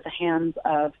it into the hands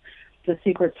of the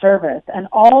Secret Service. And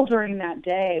all during that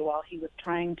day, while he was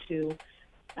trying to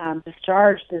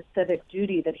discharge this civic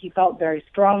duty that he felt very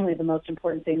strongly the most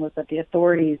important thing was that the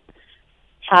authorities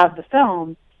have the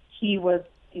film, he was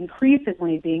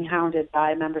increasingly being hounded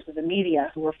by members of the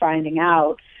media who were finding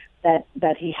out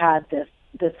that he had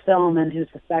this film and who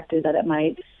suspected that it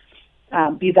might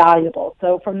be valuable.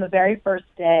 So from the very first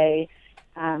day,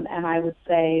 and I would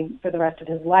say for the rest of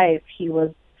his life, he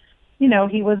was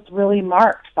really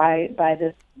marked by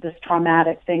this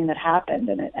traumatic thing that happened,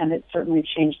 and it certainly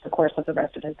changed the course of the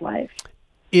rest of his life.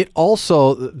 It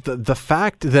also, the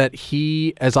fact that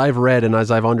he, as I've read and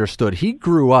as I've understood, he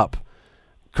grew up,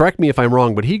 correct me if I'm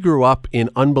wrong, but he grew up in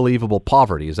unbelievable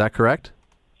poverty. Is that correct?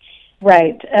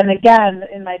 Right. And again,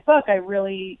 in my book, I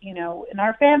really, in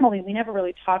our family, we never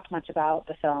really talked much about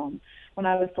the film when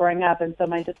I was growing up. And so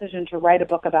my decision to write a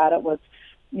book about it was,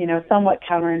 somewhat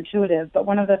counterintuitive. But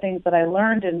one of the things that I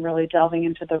learned in really delving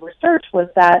into the research was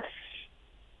that,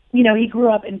 he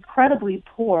grew up incredibly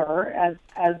poor,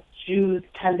 as Jews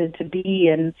tended to be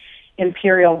in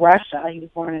Imperial Russia. He was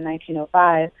born in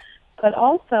 1905. But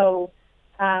also,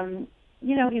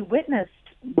 he witnessed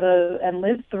and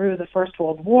lived through the First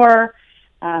World War,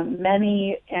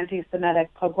 many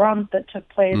anti-Semitic pogroms that took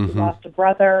place. Mm-hmm. He lost a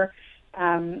brother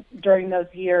during those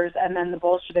years, and then the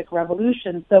Bolshevik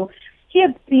Revolution. So he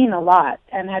had seen a lot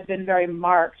and had been very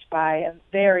marked by a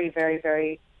very, very,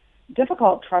 very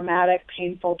difficult, traumatic,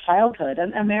 painful childhood.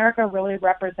 And America really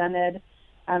represented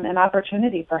an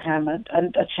opportunity for him,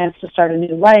 a chance to start a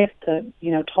new life, to,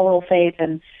 total faith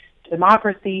in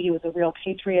democracy. He was a real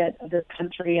patriot of this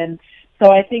country. And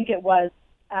so I think it was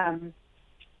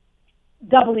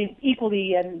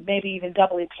equally, and maybe even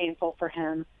doubly painful for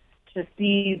him to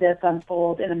see this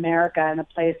unfold in America, in a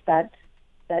place that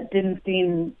didn't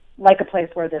seem like a place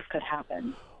where this could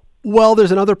happen. Well,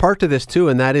 there's another part to this too,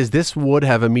 and that is this would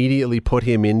have immediately put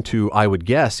him into, I would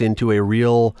guess, into a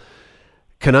real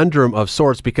conundrum of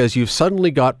sorts, because you've suddenly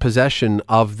got possession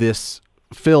of this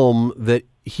film that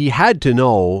he had to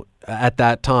know at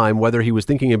that time, whether he was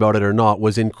thinking about it or not,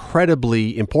 was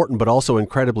incredibly important, but also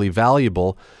incredibly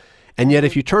valuable. And yet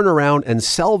if you turn around and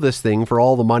sell this thing for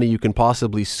all the money you can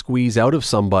possibly squeeze out of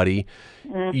somebody,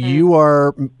 mm-hmm. you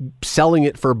are selling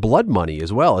it for blood money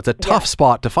as well. It's a tough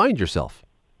spot to find yourself.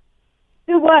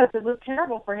 It was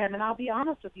terrible for him. And I'll be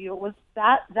honest with you, it was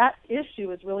that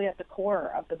issue is really at the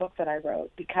core of the book that I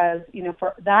wrote, because,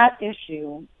 for that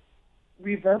issue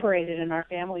reverberated in our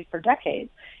family for decades.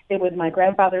 It was my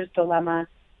grandfather's dilemma.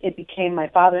 It became my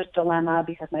father's dilemma,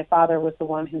 because my father was the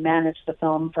one who managed the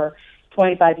film for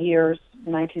 25 years.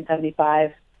 In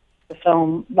 1975, the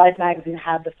film, Life magazine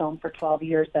had the film for 12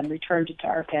 years, then returned it to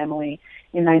our family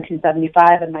in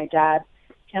 1975, and my dad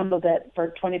handled it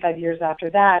for 25 years after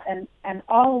that. And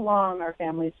all along, our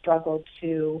family struggled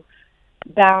to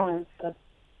balance the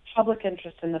public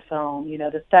interest in the film,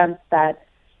 the sense that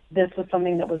this was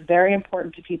something that was very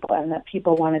important to people and that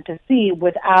people wanted to see,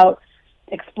 without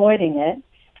exploiting it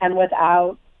and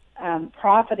without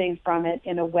profiting from it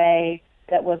in a way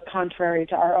that was contrary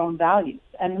to our own values.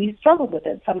 And we struggled with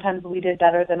it. Sometimes we did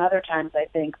better than other times, I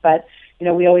think, but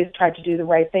we always tried to do the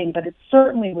right thing. But it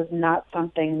certainly was not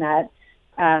something that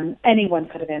anyone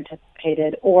could have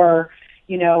anticipated or,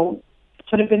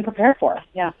 could have been prepared for.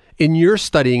 Yeah. In your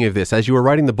studying of this, as you were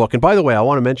writing the book, and by the way, I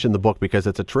want to mention the book because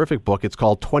it's a terrific book. It's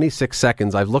called 26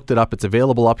 Seconds. I've looked it up. It's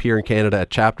available up here in Canada at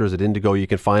Chapters at Indigo. You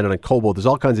can find it on Kobo. There's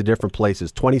all kinds of different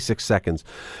places, 26 Seconds.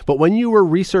 But when you were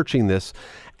researching this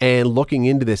and looking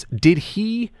into this, did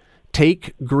he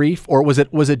take grief, or was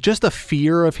it just a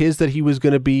fear of his that he was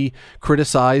going to be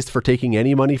criticized for taking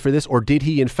any money for this, or did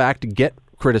he in fact get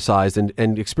criticized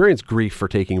and experience grief for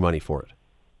taking money for it?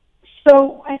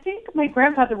 So I think my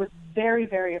grandfather was very,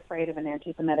 very afraid of an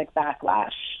anti-Semitic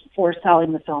backlash for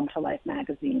selling the film to Life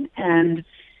magazine. And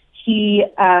he,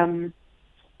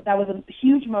 that was a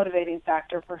huge motivating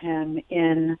factor for him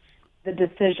in the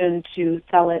decision to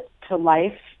sell it to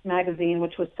Life magazine,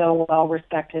 which was so well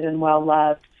respected and well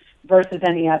loved, versus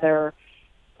any other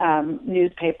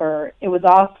newspaper. It was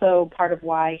also part of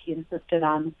why he insisted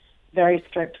on very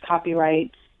strict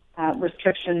copyright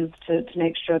restrictions to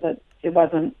make sure that it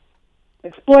wasn't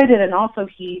exploited, and also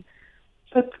he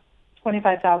took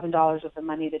 $25,000 of the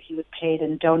money that he was paid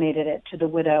and donated it to the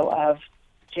widow of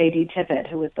J.D. Tippett,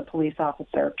 who was the police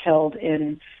officer killed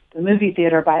in the movie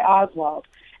theater by Oswald.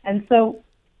 And so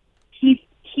he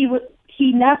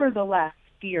nevertheless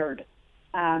feared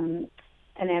an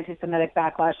anti-Semitic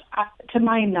backlash. To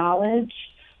my knowledge,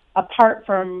 apart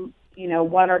from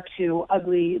one or two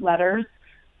ugly letters,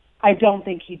 I don't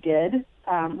think he did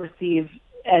receive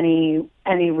any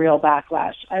real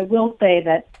backlash. I will say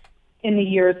that in the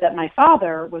years that my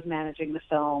father was managing the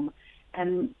film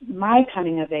and my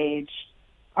coming of age,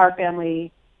 our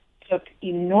family took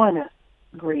enormous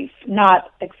grief,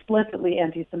 not explicitly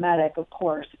anti-Semitic, of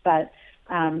course, but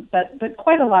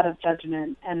quite a lot of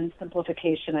judgment and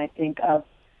simplification, I think, of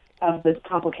the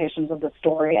complications of the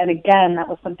story. And again, that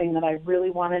was something that I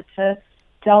really wanted to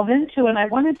delve into, and I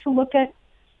wanted to look at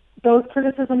those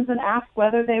criticisms and ask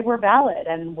whether they were valid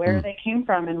and where they came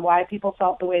from and why people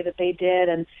felt the way that they did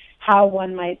and how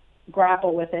one might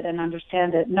grapple with it and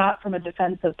understand it, not from a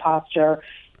defensive posture,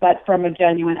 but from a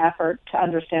genuine effort to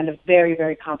understand a very,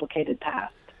 very complicated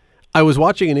past. I was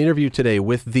watching an interview today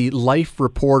with the Life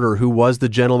reporter who was the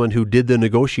gentleman who did the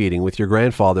negotiating with your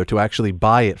grandfather to actually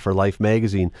buy it for Life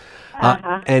magazine.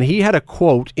 And he had a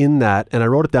quote in that, and I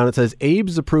wrote it down. It says, Abe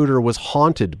Zapruder was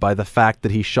haunted by the fact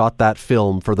that he shot that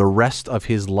film for the rest of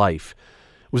his life.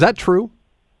 Was that true?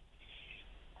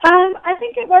 I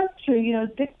think it was true.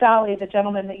 Dick Dolly, the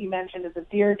gentleman that you mentioned, is a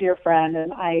dear, dear friend,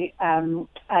 and I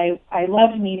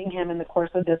loved meeting him in the course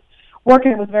of this work.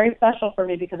 It was very special for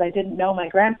me because I didn't know my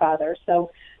grandfather.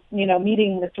 So,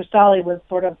 meeting Mr. Stolley was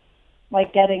sort of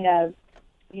like getting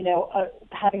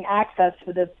having access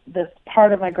to this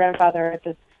part of my grandfather at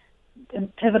this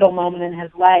pivotal moment in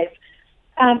his life.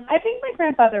 I think my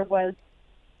grandfather was,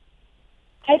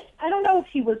 I don't know if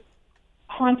he was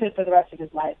haunted for the rest of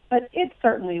his life, but it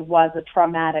certainly was a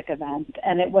traumatic event.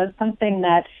 And it was something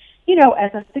that,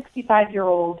 as a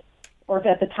 65-year-old, or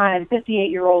at the time,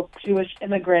 58-year-old Jewish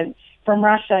immigrant from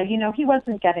Russia, he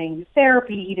wasn't getting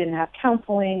therapy, he didn't have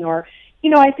counseling, or,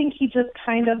 I think he just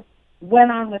kind of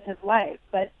went on with his life.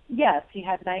 But yes, he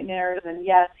had nightmares, and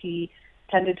yes, he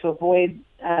tended to avoid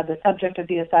the subject of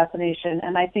the assassination,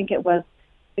 and I think it was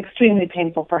extremely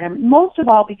painful for him, most of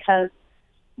all because,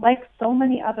 like so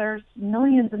many others,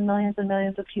 millions and millions and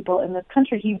millions of people in this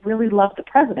country, he really loved the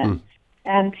president,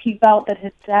 and he felt that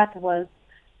his death was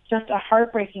just a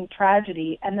heartbreaking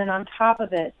tragedy, and then on top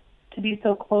of it, to be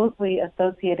so closely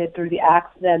associated through the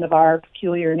accident of our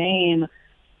peculiar name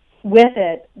with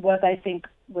it was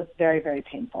very, very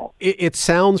painful. It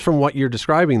sounds from what you're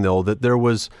describing, though, that there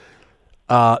was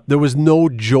no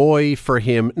joy for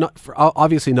him,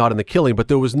 obviously not in the killing, but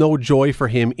there was no joy for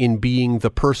him in being the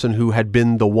person who had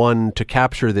been the one to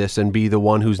capture this and be the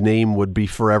one whose name would be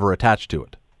forever attached to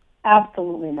it.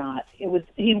 Absolutely not. It was.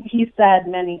 He said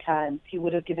many times he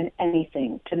would have given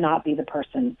anything to not be the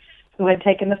person who had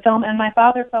taken the film, and my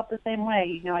father felt the same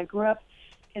way. I grew up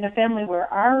in a family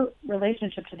where our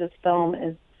relationship to this film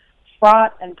is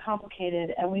fraught and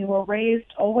complicated, and we were raised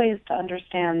always to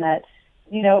understand that,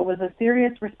 it was a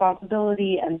serious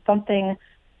responsibility and something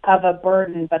of a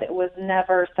burden, but it was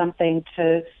never something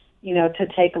to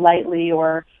take lightly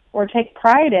or take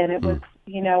pride in. It was,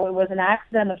 it was an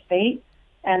accident of fate,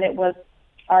 and it was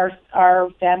our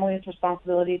family's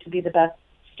responsibility to be the best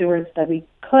stewards that we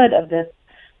could of this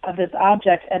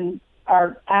object, and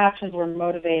our actions were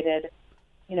motivated,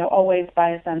 always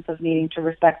by a sense of needing to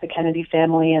respect the Kennedy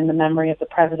family and the memory of the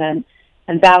president,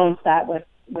 and balance that with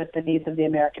the needs of the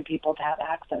American people to have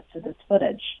access to this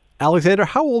footage. Alexandra,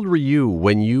 how old were you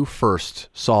when you first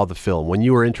saw the film, when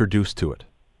you were introduced to it?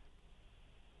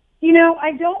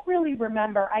 I don't really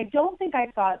remember. I don't think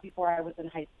I saw it before I was in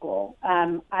high school.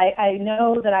 I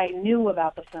know that I knew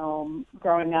about the film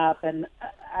growing up, and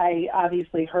I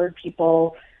obviously heard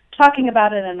people talking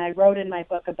about it, and I wrote in my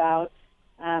book about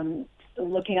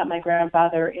looking at my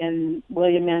grandfather in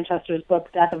William Manchester's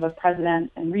book, Death of a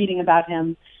President, and reading about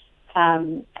him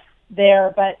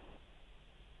there. But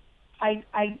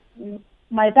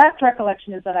my best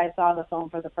recollection is that I saw the film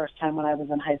for the first time when I was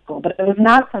in high school, but it was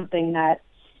not something that,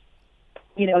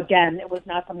 again, it was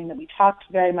not something that we talked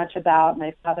very much about.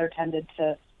 My father tended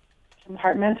to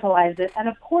compartmentalize it. And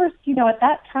of course, at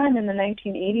that time in the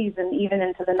 1980s and even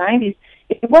into the 90s,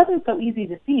 it wasn't so easy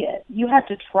to see it. You had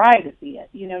to try to see it.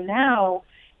 Now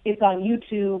it's on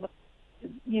YouTube,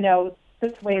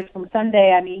 6 ways from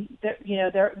Sunday. I mean,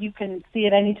 there you can see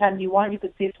it anytime you want. You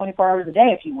could see it 24 hours a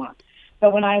day if you want.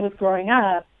 But when I was growing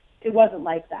up, it wasn't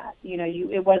like that.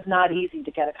 It was not easy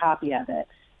to get a copy of it.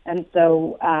 And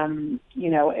so,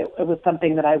 it was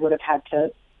something that I would have had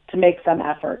to make some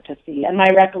effort to see. And my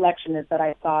recollection is that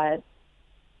I saw it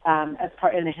as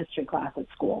part in a history class at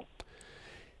school.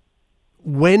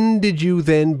 When did you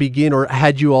then begin, or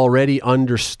had you already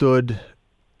understood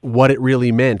what it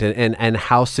really meant and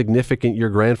how significant your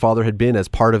grandfather had been as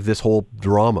part of this whole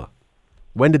drama?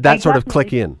 When did that sort of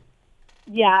click in?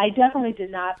 Yeah, I definitely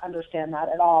did not understand that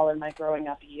at all in my growing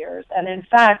up years. And in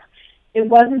fact, it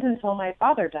wasn't until my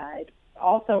father died,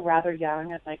 also rather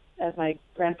young, as my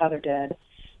grandfather did,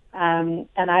 and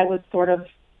I was sort of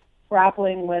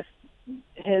grappling with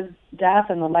his death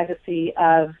and the legacy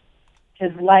of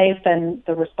his life and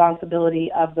the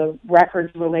responsibility of the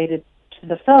records related to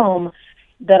the film,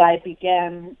 that I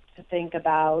began to think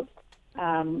about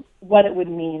what it would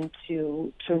mean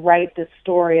to write this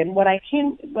story. And what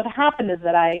happened is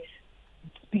that I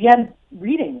began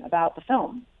reading about the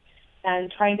film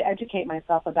and trying to educate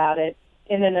myself about it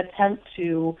in an attempt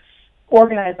to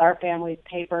organize our family's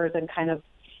papers and kind of,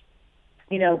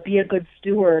 be a good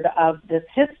steward of this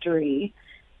history.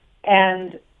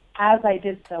 And as I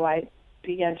did so, I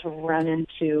began to run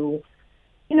into,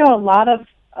 a lot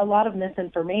of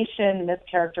misinformation,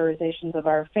 mischaracterizations of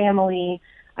our family.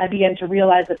 I began to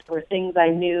realize that there were things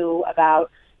I knew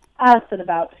about us and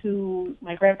about who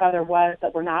my grandfather was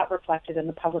that were not reflected in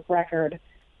the public record.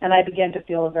 And I began to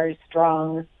feel a very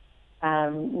strong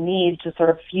need to sort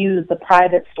of fuse the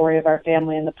private story of our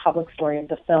family and the public story of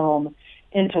the film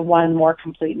into one more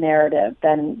complete narrative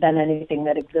than anything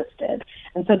that existed.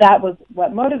 And so that was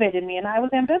what motivated me, and I was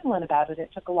ambivalent about it.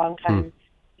 It took a long time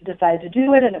to decide to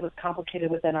do it, and it was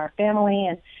complicated within our family.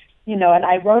 And, and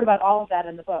I wrote about all of that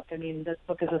in the book. I mean, this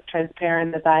book is as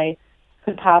transparent as I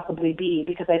could possibly be,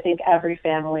 because I think every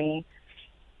families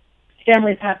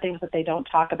have things that they don't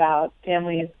talk about.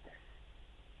 Family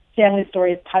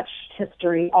stories touch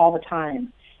history all the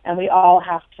time, and we all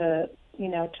have to,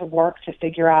 to work to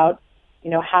figure out,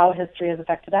 how history has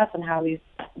affected us and how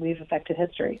we've affected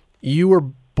history. You were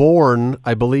born,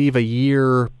 I believe, a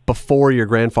year before your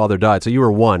grandfather died, so you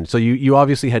were 1. So you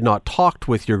obviously had not talked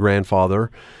with your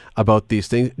grandfather about these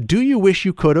things. Do you wish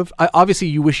you could have? Obviously,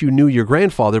 you wish you knew your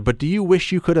grandfather, but do you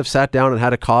wish you could have sat down and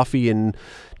had a coffee and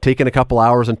taken a couple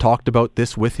hours and talked about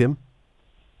this with him?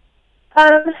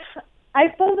 I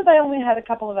suppose if I only had a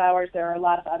couple of hours, there are a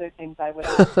lot of other things I would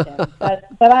ask him. But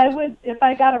I would, if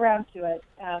I got around to it,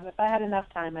 if I had enough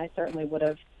time, I certainly would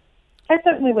have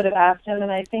asked him. And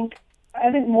I think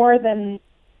more than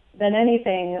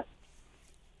anything,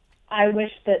 I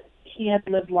wish that he had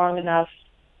lived long enough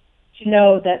to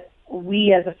know that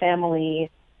we as a family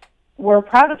were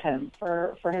proud of him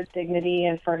for his dignity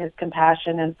and for his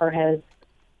compassion and for his,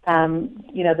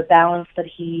 the balance that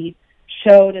he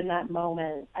showed in that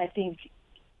moment. I think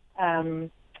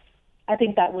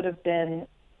that would have been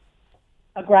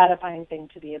a gratifying thing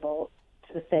to be able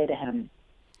to say to him.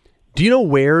 Do you know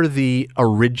where the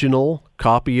original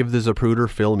copy of the Zapruder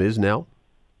film is now?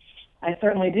 I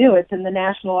certainly do. It's in the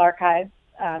National Archives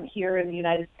here in the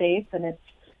United States, and it's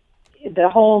the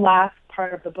whole last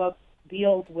part of the book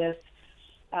deals with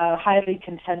a highly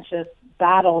contentious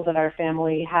battle that our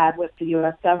family had with the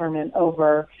U.S. government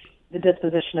over the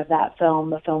disposition of that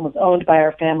film. The film was owned by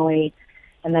our family,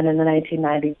 and then in the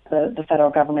 1990s, the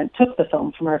federal government took the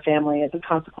film from our family as a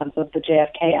consequence of the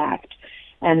JFK Act,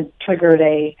 and triggered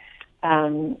a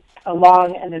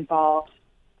long and involved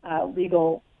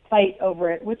legal fight over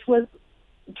it, which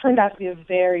turned out to be a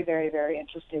very, very, very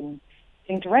interesting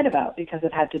thing to write about, because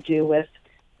it had to do with,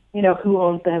 who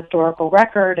owns the historical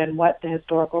record and what the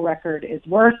historical record is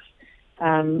worth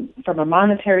from a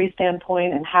monetary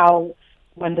standpoint, and how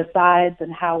one decides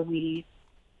and how we,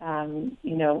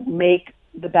 make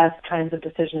the best kinds of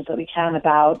decisions that we can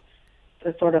about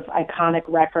the sort of iconic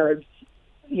records,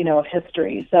 of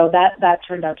history. So that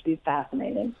turned out to be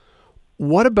fascinating.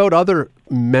 What about other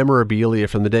memorabilia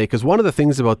from the day? Because one of the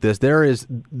things about this, there is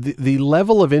the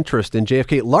level of interest in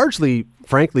JFK, largely,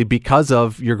 frankly, because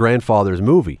of your grandfather's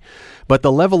movie. But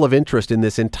the level of interest in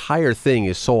this entire thing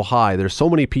is so high. There's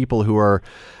so many people who are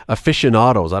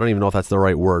aficionados. I don't even know if that's the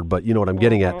right word, but you know what I'm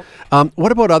getting at.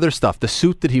 What about other stuff? The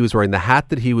suit that he was wearing, the hat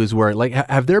that he was wearing. Like,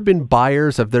 have there been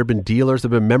buyers? Have there been dealers?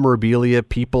 Have there been memorabilia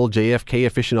people, JFK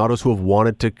aficionados who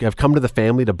have come to the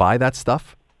family to buy that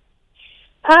stuff?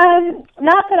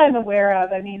 Not that I'm aware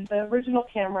of. I mean, the original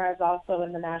camera is also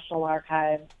in the National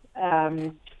Archives.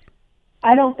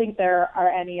 I don't think there are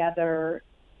any other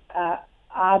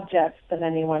objects that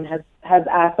anyone has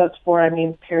asked us for. I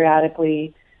mean,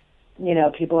 periodically,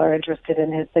 people are interested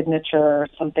in his signature or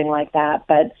something like that.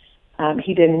 But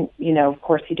he didn't, of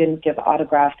course, he didn't give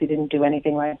autographs. He didn't do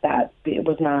anything like that. It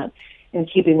was not in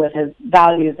keeping with his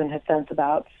values and his sense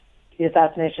about the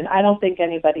assassination. I don't think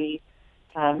anybody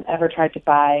ever tried to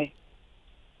buy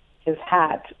his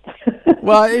hat.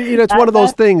 Well, it's one of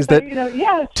those things that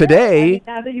today, I mean,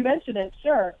 now that you mention it,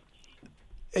 sure.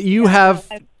 You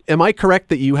have, am I correct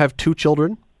that you have 2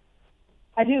 children?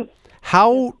 I do.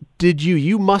 How did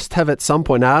you must have at some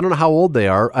point, now I don't know how old they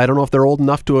are, I don't know if they're old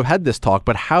enough to have had this talk,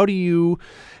 but how do you,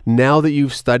 now that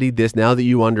you've studied this, now that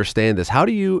you understand this, how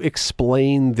do you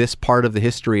explain this part of the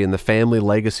history and the family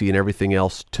legacy and everything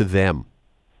else to them?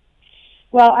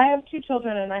 Well, I have 2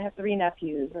 children and I have 3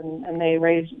 nephews, and they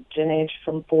range in age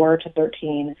from 4 to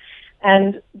 13.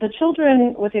 And the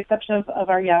children, with the exception of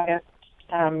our youngest,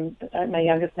 my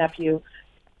youngest nephew,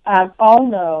 all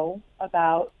know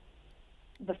about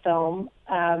the film.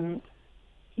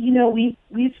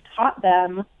 We've taught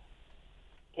them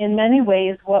in many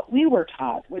ways what we were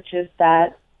taught, which is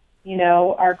that,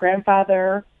 our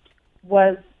grandfather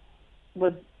was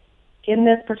in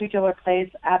this particular place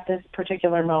at this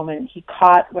particular moment. He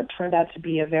caught what turned out to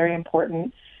be a very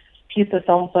important piece of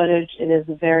film footage. It is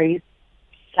a very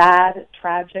sad,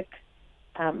 tragic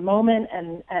moment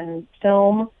and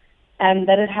film, and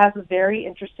that it has a very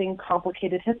interesting,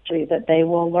 complicated history that they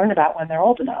will learn about when they're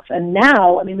old enough. And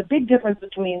now, I mean, the big difference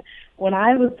between when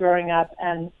I was growing up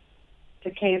and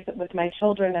the case with my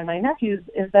children and my nephews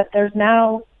is that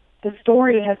the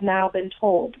story has now been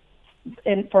told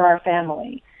for our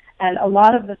family. And a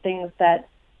lot of the things that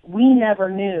we never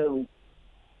knew,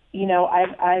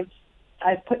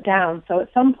 I've put down. So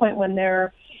at some point when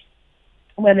they're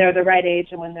the right age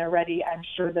and when they're ready, I'm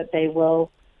sure that they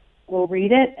will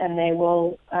read it and they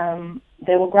will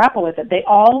grapple with it. They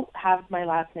all have my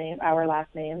last name, our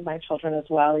last name, my children as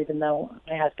well, even though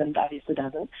my husband obviously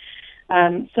doesn't.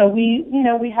 So we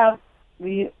know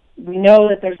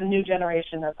that there's a new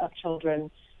generation of children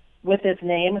with this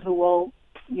name who will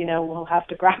have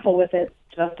to grapple with it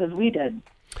just as we did.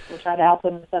 We'll try to help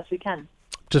them as best we can.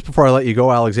 Just before I let you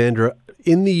go, Alexandra,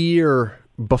 in the year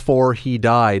before he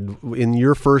died, in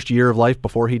your first year of life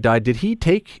before he died, did he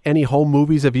take any home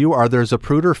movies of you? Are there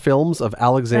Zapruder films of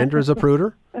Alexandra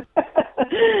Zapruder?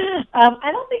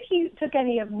 I don't think he took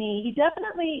any of me. He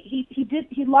definitely,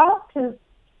 he lost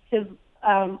his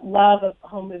love of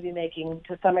home movie making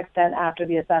to some extent after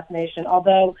the assassination,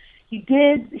 although he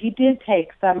did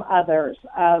take some others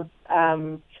of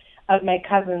my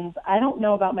cousins. I don't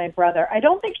know about my brother. I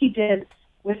don't think he did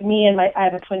with me and I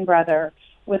have a twin brother,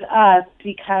 with us,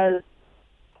 because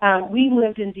we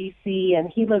lived in D.C. and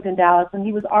he lived in Dallas and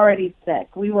he was already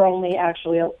sick. We were only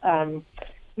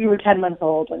we were 10 months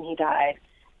old when he died.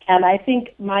 And I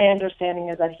think my understanding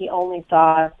is that he only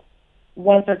saw us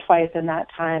once or twice in that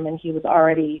time and he was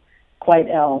already quite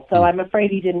ill. So I'm afraid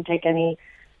he didn't take any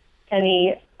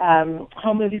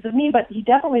home movies of me, but he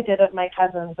definitely did of my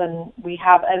cousins, and we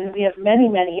have many,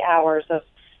 many hours of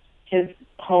his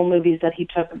home movies that he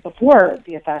took before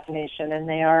the assassination, and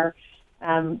they're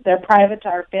private to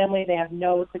our family. They have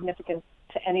no significance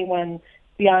to anyone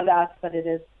beyond us, but it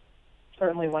is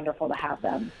certainly wonderful to have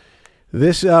them.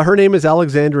 Her name is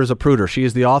Alexandra Zapruder. She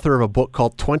is the author of a book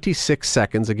called 26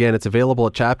 Seconds. Again, it's available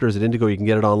at Chapters at Indigo. You can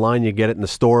get it online. You can get it in the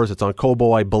stores. It's on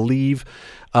Kobo, I believe.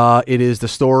 It is the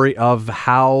story of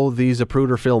how the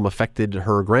Zapruder film affected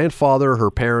her grandfather, her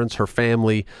parents, her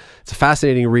family. It's a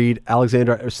fascinating read.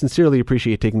 Alexandra, I sincerely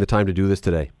appreciate taking the time to do this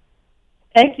today.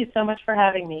 Thank you so much for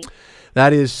having me.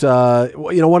 That is,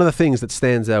 one of the things that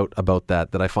stands out about that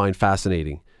I find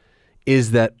fascinating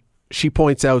is that she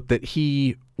points out that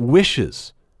he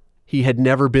wishes he had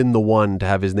never been the one to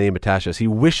have his name attached to us. He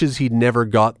wishes he'd never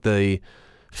got the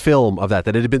film of that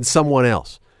it had been someone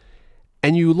else.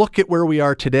 And you look at where we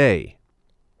are today,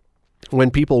 when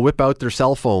people whip out their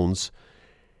cell phones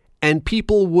and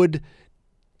people would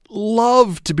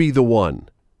love to be the one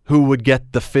who would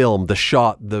get the film, the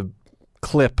shot, the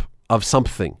clip of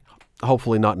something.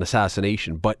 Hopefully not an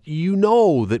assassination, but you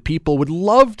know that people would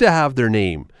love to have their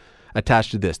name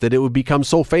attached to this, that it would become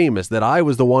so famous that I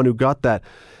was the one who got that.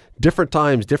 Different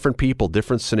times, different people,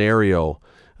 different scenario.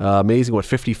 Amazing what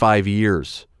 55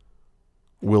 years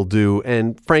will do,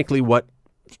 and frankly, what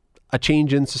a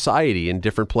change in society, in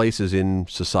different places in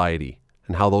society,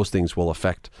 and how those things will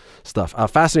affect stuff. A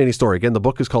fascinating story. Again, the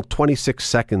book is called 26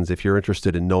 Seconds if you're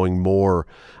interested in knowing more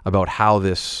about how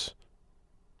this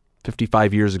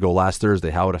 55 years ago last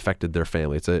Thursday, how it affected their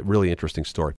family. It's a really interesting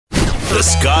story. The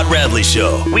Scott Radley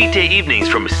Show. Weekday evenings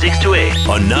from 6 to 8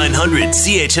 on 900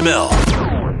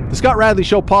 CHML. The Scott Radley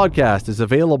Show podcast is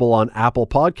available on Apple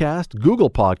Podcast, Google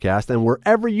Podcast, and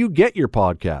wherever you get your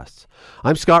podcasts.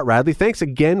 I'm Scott Radley. Thanks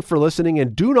again for listening,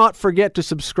 and do not forget to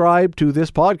subscribe to this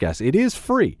podcast. It is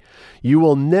free. You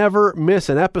will never miss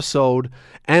an episode,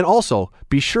 and also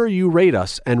be sure you rate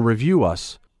us and review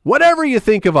us. Whatever you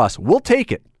think of us, we'll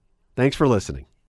take it. Thanks for listening.